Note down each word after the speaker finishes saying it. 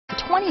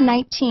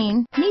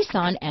2019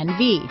 Nissan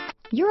NV.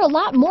 You're a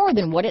lot more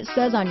than what it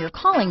says on your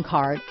calling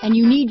card, and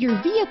you need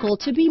your vehicle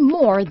to be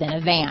more than a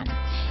van.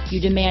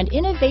 You demand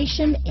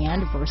innovation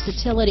and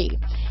versatility.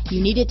 You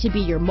need it to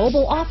be your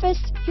mobile office,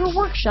 your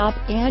workshop,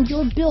 and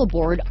your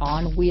billboard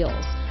on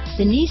wheels.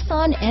 The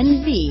Nissan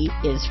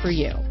NV is for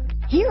you.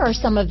 Here are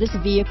some of this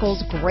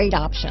vehicle's great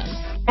options: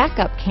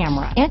 backup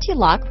camera,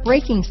 anti-lock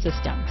braking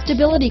system,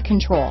 stability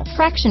control,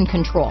 traction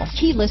control,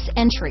 keyless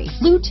entry,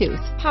 Bluetooth,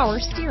 power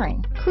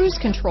steering, cruise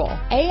control,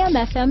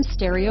 AM/FM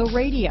stereo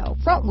radio,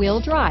 front wheel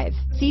drive,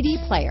 CD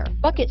player,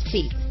 bucket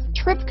seats,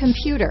 trip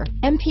computer,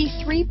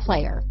 MP3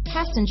 player,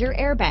 passenger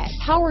airbag,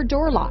 power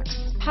door locks,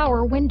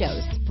 power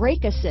windows,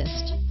 brake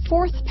assist,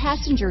 fourth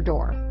passenger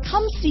door.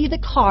 Come see the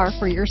car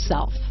for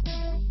yourself.